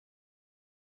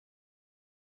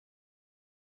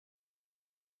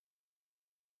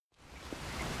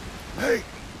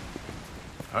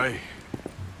Hey.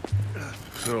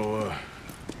 So,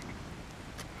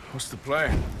 what's the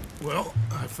plan? Well,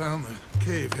 I found the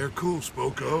cave Hercule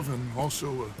spoke of, and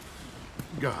also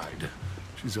a guide.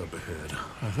 She's up ahead.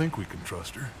 I think we can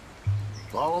trust her.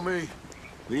 Follow me.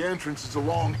 The entrance is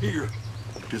along here.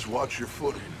 Just watch your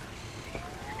footing.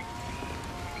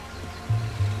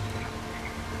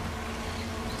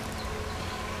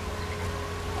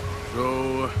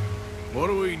 So, what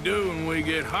do we do when we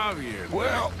get Javier?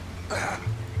 Well,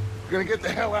 we're gonna get the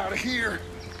hell out of here.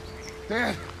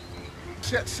 And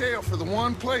set sail for the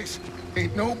one place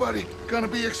ain't nobody gonna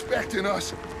be expecting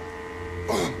us.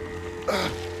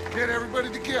 Get everybody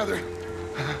together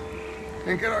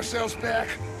and get ourselves back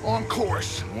on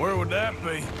course. Where would that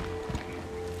be?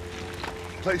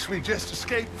 Place we just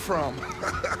escaped from.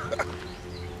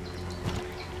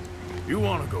 You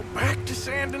want to go back to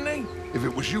Saint Denis? If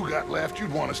it was you got left,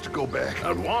 you'd want us to go back.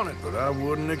 I'd want it, but I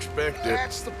wouldn't expect it.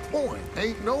 That's the point.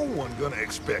 Ain't no one gonna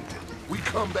expect it. We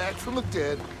come back from the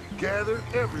dead, gather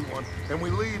everyone, and we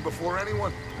leave before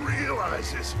anyone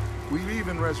realizes we've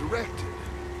even resurrected.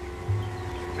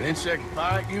 An insect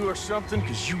bite you or something?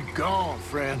 'Cause you gone,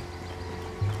 friend.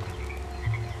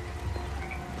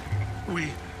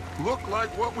 We look like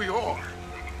what we are.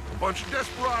 A bunch of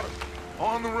desperados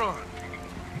on the run.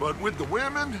 But with the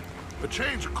women, a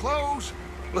change of clothes,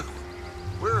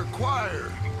 we're a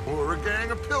choir, or a gang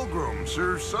of pilgrims,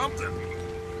 or something.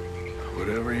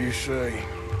 Whatever you say.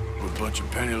 We're a bunch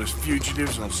of penniless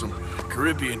fugitives on some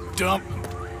Caribbean dump,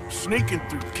 sneaking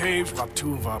through caves while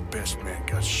two of our best men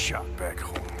got shot back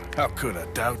home. How could I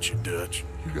doubt you, Dutch?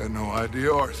 You got no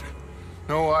idea, Arthur.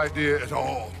 No idea at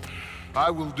all. I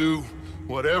will do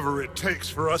whatever it takes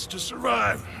for us to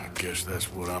survive. I guess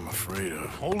that's what I'm afraid of.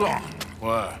 Hold on.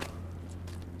 Why?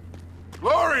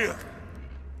 Gloria!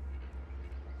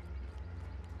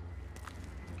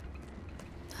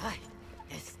 Ay,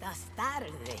 estás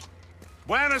tarde.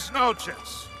 Buenas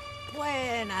noches.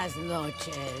 Buenas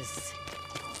noches.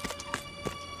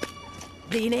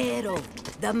 Dinero,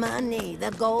 the money,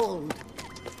 the gold.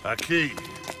 Aquí.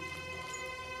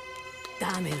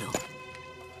 Dámelo.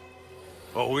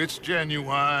 Oh, it's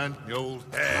genuine, the old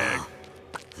hag.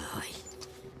 Ay.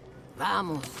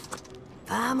 Vamos.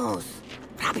 Vamos.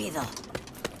 Rápido.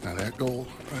 Now that gold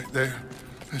right there,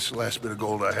 that's the last bit of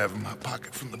gold I have in my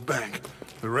pocket from the bank.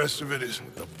 The rest of it is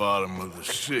At the bottom of the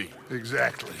sea.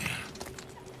 exactly.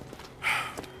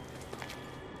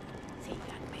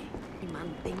 Síganme y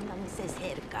manténganse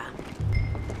cerca.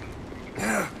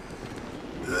 A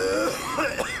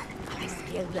la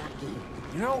izquierda aquí.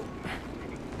 You know,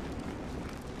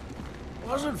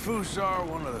 wasn't Fusar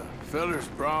one of the fellers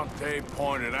Bronte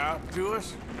pointed out to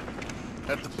us?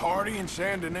 At the party in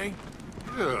Saint Denis?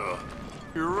 Yeah,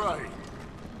 you're right.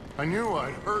 I knew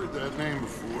I'd heard that name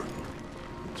before.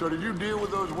 So did you deal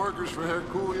with those workers for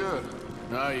Hercule yet?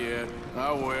 Not yet.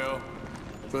 I will.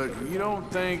 But you don't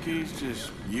think he's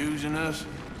just using us?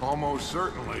 Almost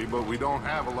certainly, but we don't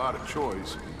have a lot of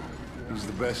choice. He's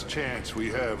the best chance we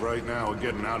have right now of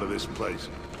getting out of this place.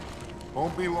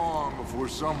 Won't be long before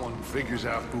someone figures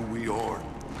out who we are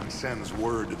and sends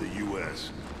word to the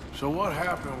U.S. So what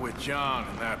happened with John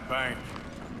in that bank?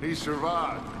 He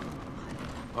survived.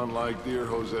 Unlike dear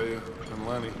Hosea and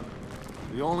Lenny.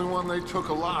 The only one they took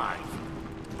alive.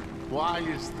 Why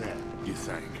is that, you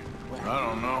think? I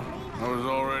don't know. I was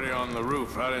already on the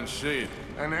roof. I didn't see it.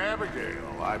 And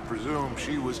Abigail, I presume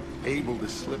she was able to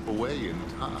slip away in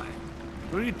time.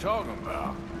 What are you talking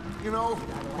about? You know,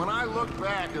 when I look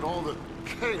back at all the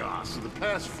chaos of the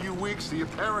past few weeks, the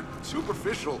apparent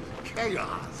superficial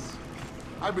chaos,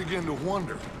 I begin to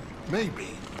wonder, maybe,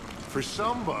 for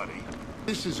somebody,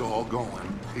 this is all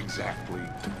going exactly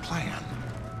to plan.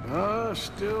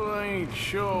 Still ain't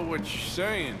sure what you're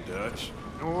saying, Dutch.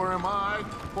 Nor am I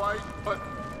quite, but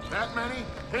that many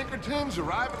Pinkertons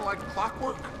arriving like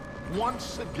clockwork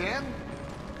once again?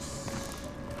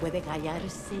 Puede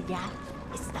callarse ya.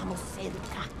 Estamos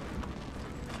cerca.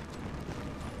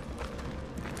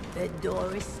 The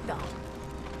door is stuck.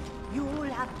 You'll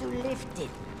have to lift it.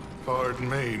 Pardon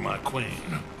me, my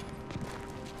queen.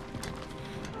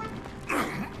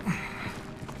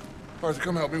 Arthur,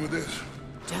 come help me with this.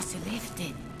 Just lift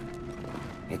it.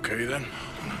 Okay, then.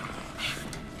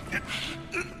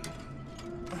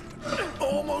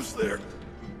 Almost there.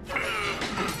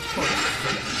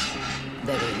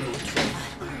 Very neutral.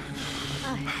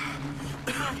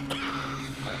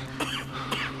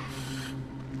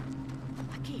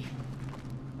 Aquí.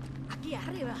 Aquí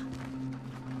arriba.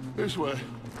 This way.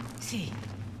 Sí.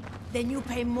 Then you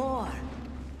pay more.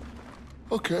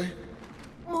 Okay.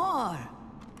 More.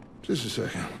 Just a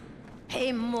second.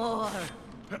 Pay more.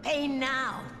 Pay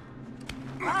now.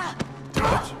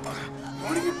 Dutch,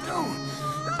 what are you doing?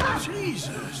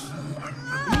 Jesus.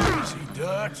 Easy,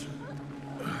 Dutch.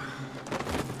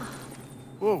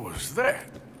 What was that?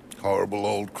 Horrible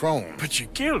old crone. But you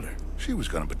killed her. She was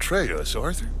gonna betray us,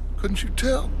 Arthur. Couldn't you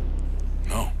tell?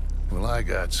 No. Well, I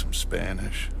got some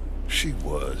Spanish. She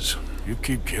was. You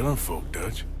keep killing folk,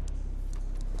 Dutch.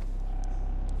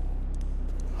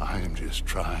 I am just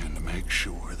trying to make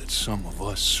sure that some of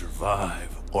us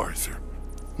survive, Arthur.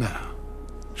 Now,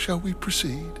 shall we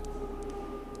proceed?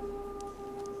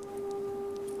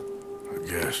 I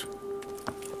guess.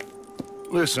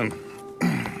 Listen,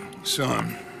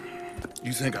 son,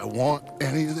 you think I want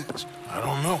any of this? I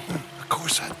don't know. Of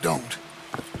course I don't.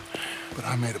 But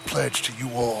I made a pledge to you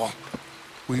all.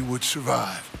 We would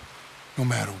survive, no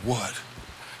matter what.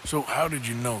 So how did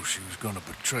you know she was gonna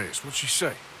betray us? What'd she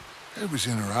say? It was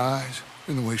in her eyes,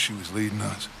 in the way she was leading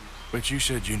us. But you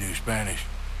said you knew Spanish.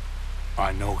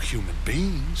 I know human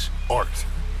beings, Arthur.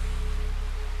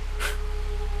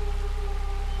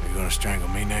 Are you gonna strangle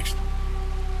me next?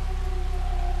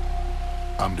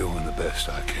 I'm doing the best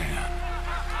I can.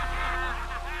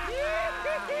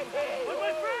 But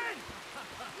my friend!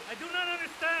 I do not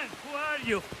understand. Who are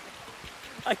you?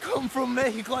 I come from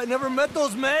Mexico. I never met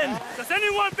those men. Does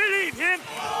anyone believe him?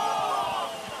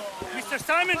 Mr.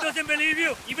 Simon doesn't believe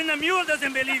you. Even the mule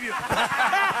doesn't believe you.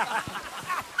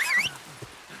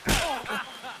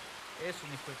 Eso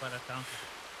ni fue para tanto.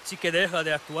 Sí que deja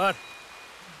de actuar.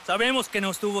 Sabemos que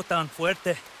no estuvo tan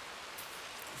fuerte.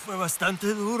 Fue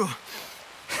bastante duro.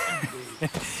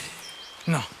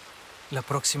 No, la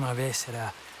próxima vez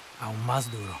será aún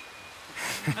más duro.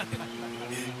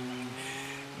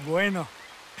 Bueno,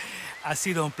 ha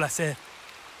sido un placer.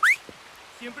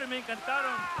 Siempre me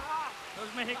encantaron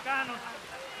los mexicanos.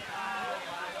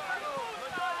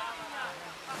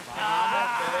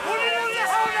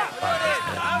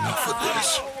 Enough of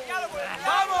this.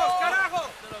 ¡Vamos, carajo!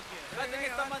 We're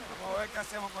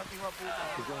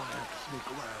going to have to sneak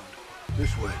around.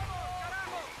 This way.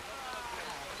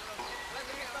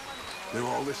 They're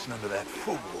all listening to that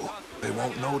fool. They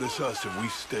won't notice us if we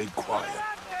stay quiet.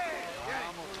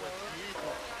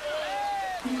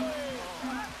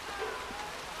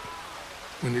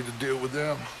 We need to deal with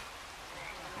them.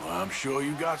 Well, I'm sure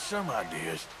you got some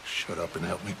ideas. Shut up and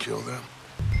help me kill them.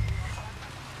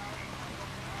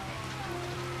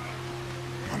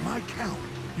 On my count,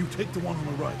 you take the one on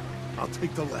the right. I'll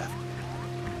take the left.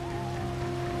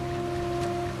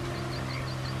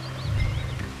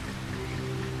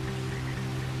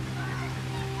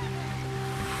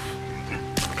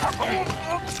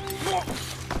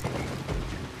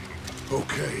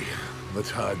 Okay, let's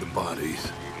hide the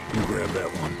bodies. You grab that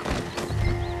one.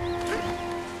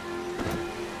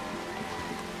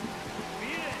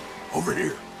 Over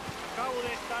here. Acabo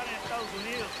de estar en Estados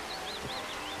Unidos.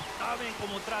 ¿Saben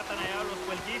cómo tratan allá los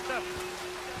puerquistas?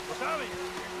 ¿Lo saben?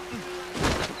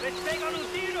 ¡Les pegan un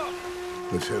tiro!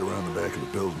 Let's head around the back of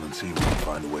the building and see if we can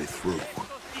find a way through.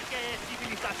 Eso sí que es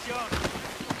civilización.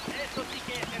 Eso sí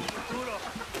que es el futuro.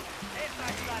 Esa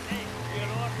es la ley y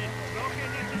el orden. Lo que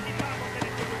necesitamos en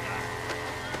este lugar.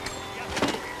 Y así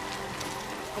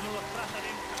es como los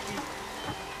trataremos aquí.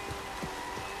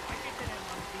 Hay que tener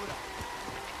madura.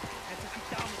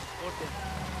 Necesitamos orden.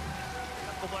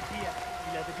 La cobardía y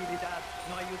la debilidad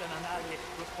no ayudan a nadie.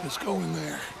 Let's go in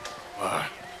there. Why?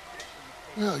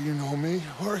 Well, you know me.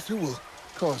 Arthur will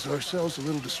cause ourselves a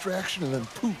little distraction and then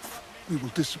poof, we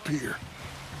will disappear.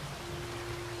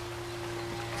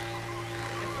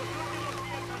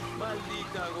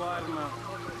 Maldita Guarma.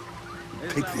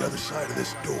 Take the other side of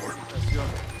this door.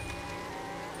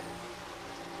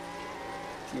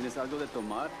 ¿Tienes algo de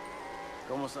tomar?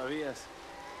 ¿Cómo sabías?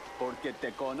 Porque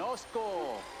te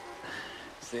conozco.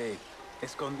 Sí,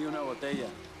 escondí una botella.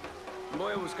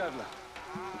 Voy a buscarla.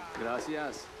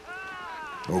 Gracias.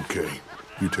 Okay,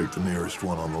 you take the nearest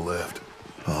one on the left.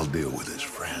 I'll deal with his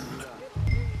friend.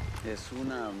 Es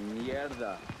una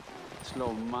mierda. Es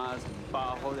lo más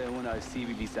bajo de una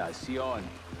civilización.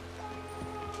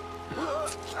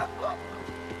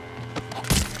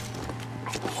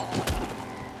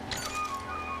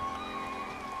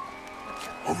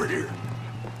 Over here.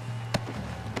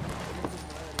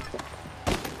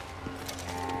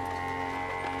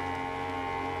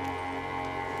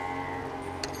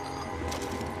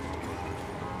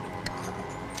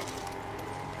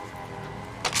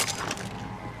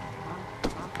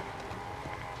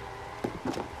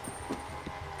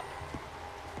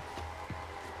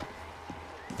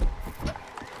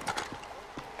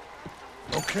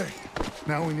 Okay,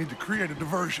 Now we need to create a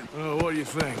diversion. Well, what do you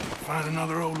think? Find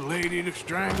another old lady to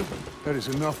strangle? That is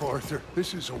enough, Arthur.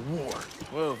 This is a war.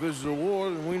 Well, if this is a war,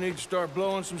 then we need to start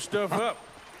blowing some stuff up.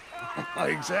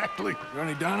 Exactly. Got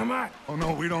any dynamite? Oh,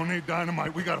 no, we don't need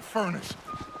dynamite. We got a furnace.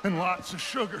 And lots of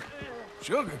sugar.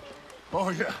 Sugar? Oh,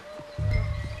 yeah.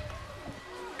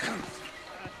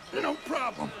 No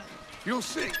problem. You'll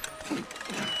see.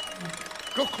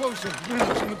 Go close the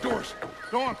windows and the doors.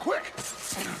 Go on, quick!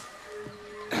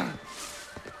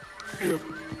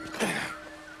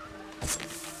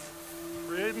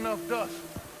 Create enough dust.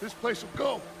 This place will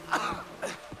go.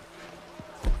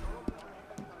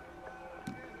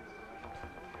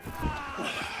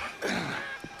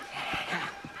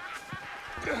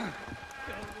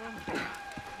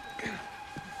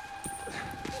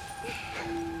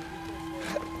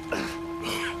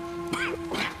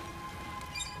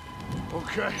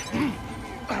 Okay.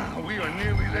 We are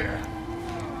nearly there.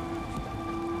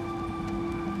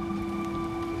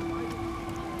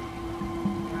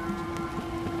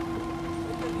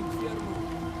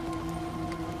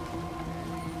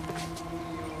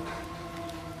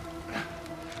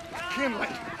 Kinley.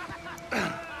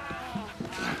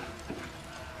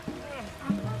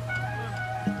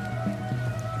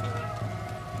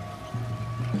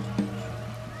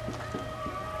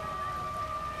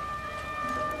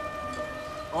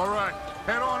 All right,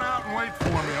 head on out and wait for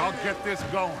me. I'll get this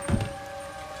going.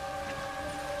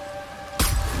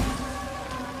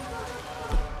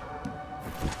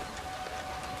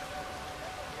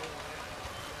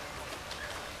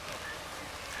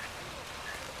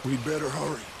 We'd better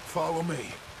hurry. Follow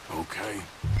me. Okay.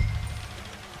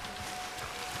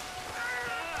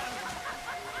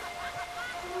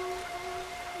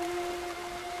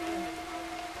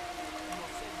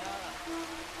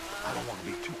 I don't want to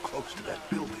be too close to that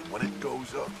building when it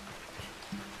goes up.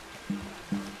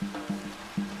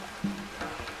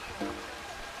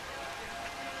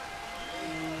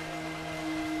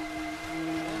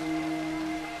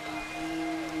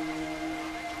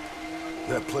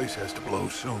 That place has to blow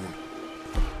soon.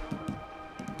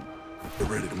 Get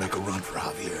ready to make a run for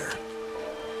Javier.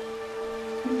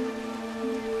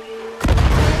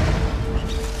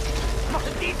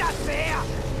 ¡Maldita sea!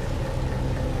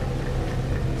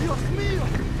 ¡Dios mío!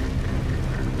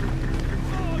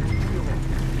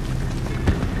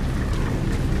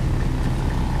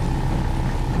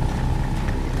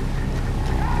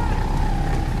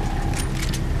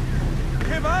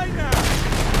 ¡Qué vaina!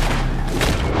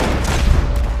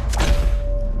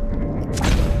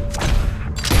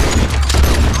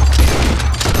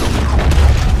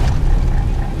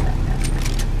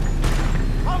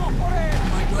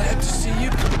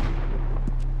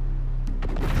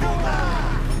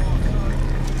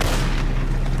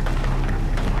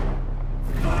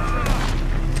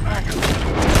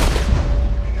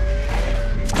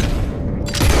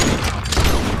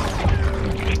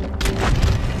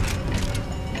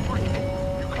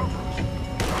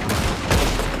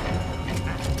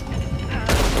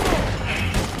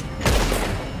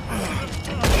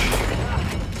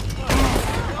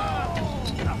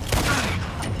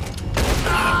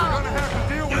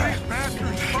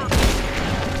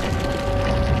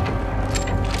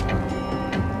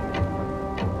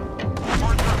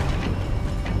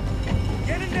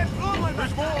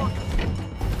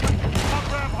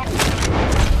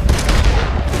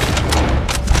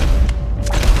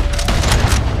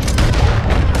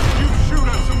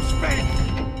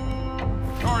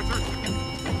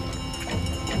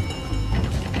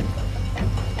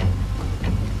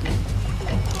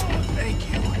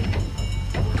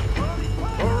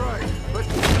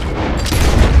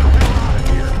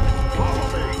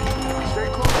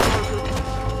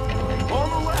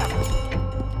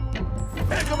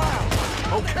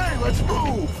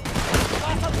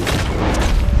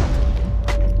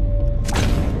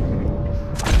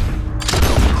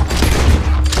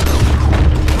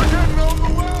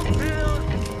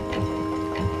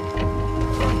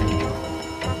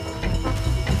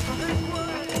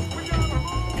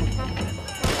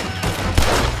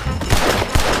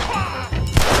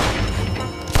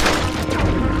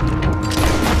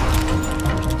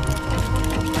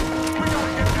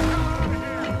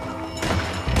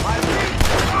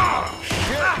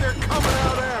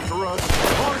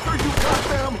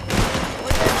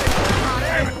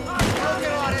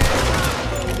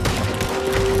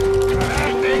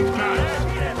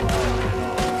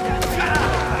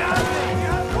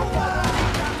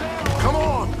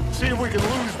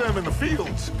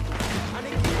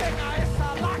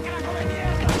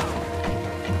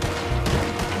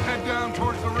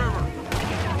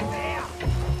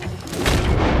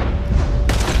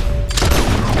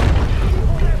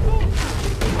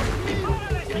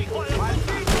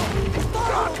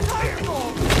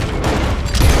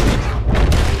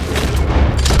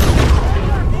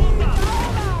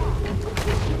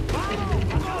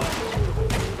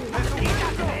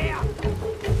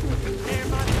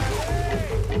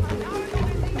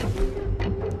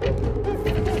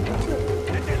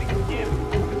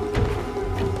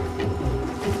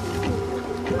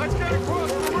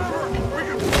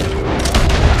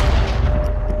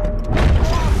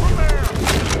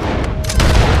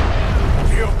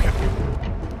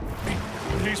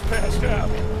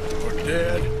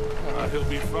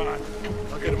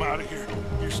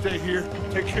 stay here,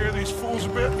 take care of these fools a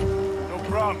bit? No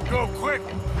problem. Go, quick!